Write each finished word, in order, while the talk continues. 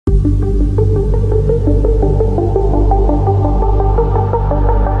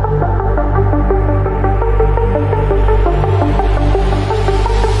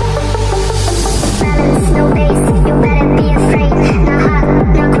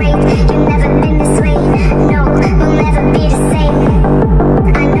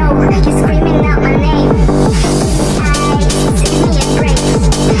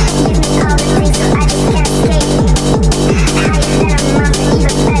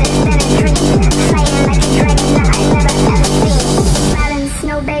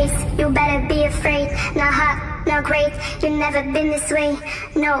never been this way.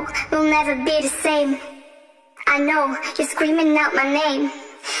 No, we'll never be the same. I know you're screaming out my name.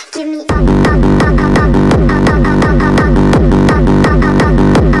 Give me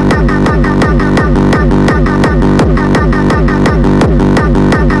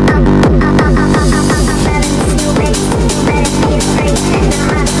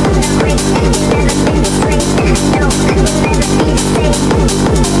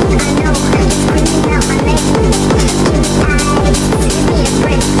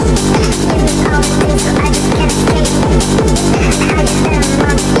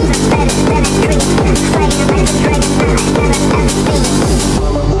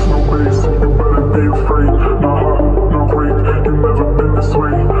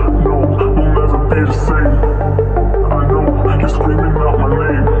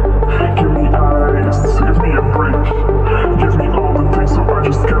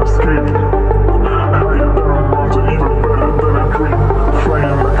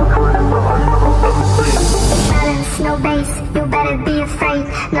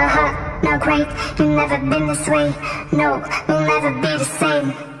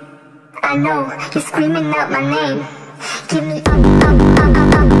I know you're screaming out my name. Give me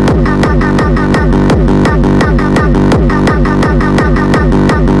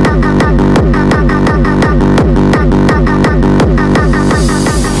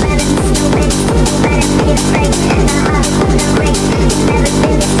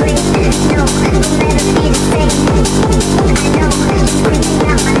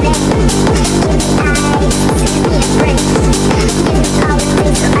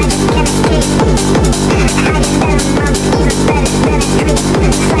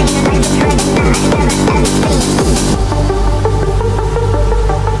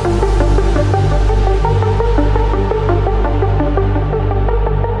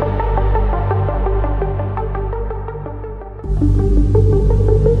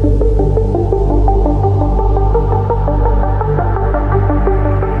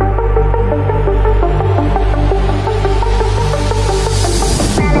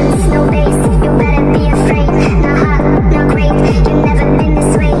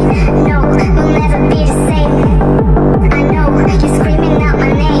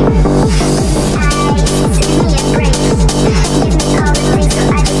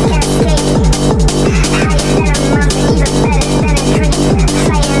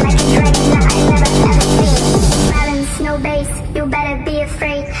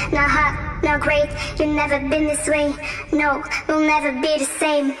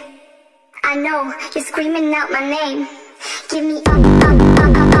I know you're screaming out my name. Give me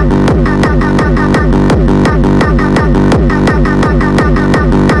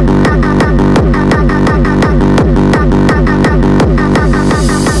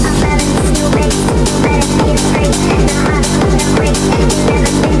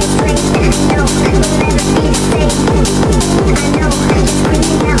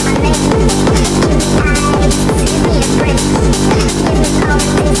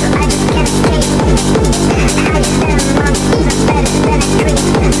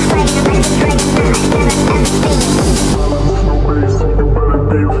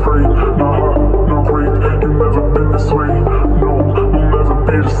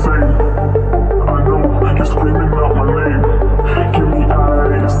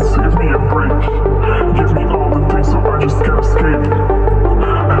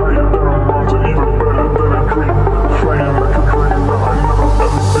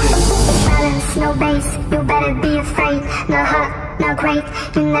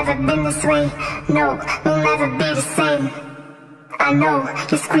I know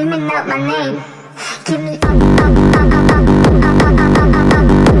you're screaming out my name. Give me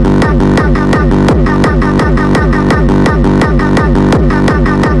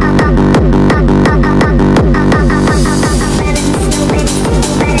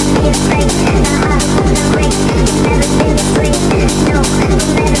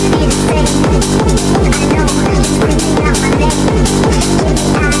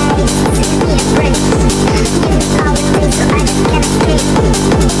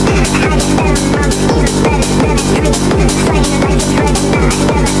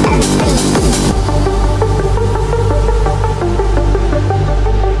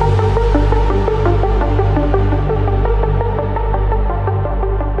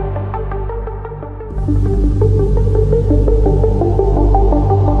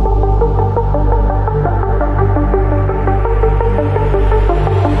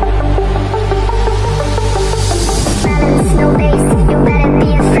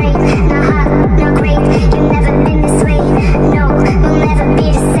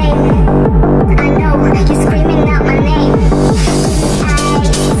screaming out my name.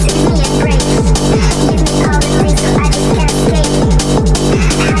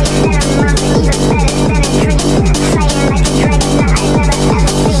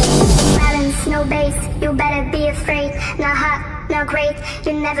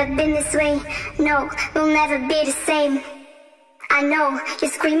 never be the same. I know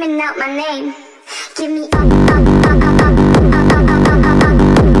you're screaming out my name. Give me up.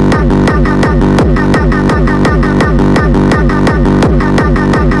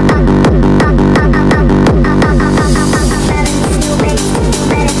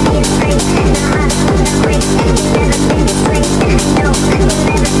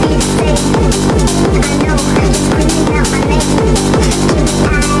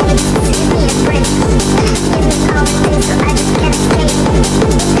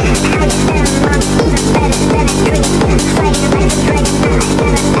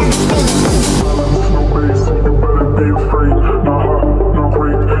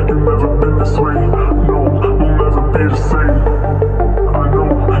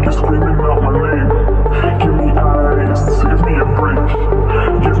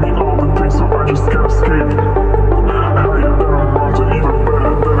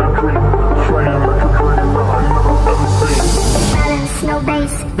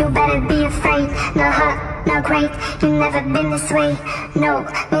 You've never been this way. No,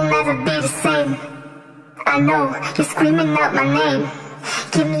 we'll never be the same. I know you're screaming out my name.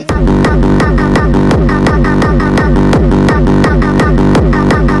 Give me up.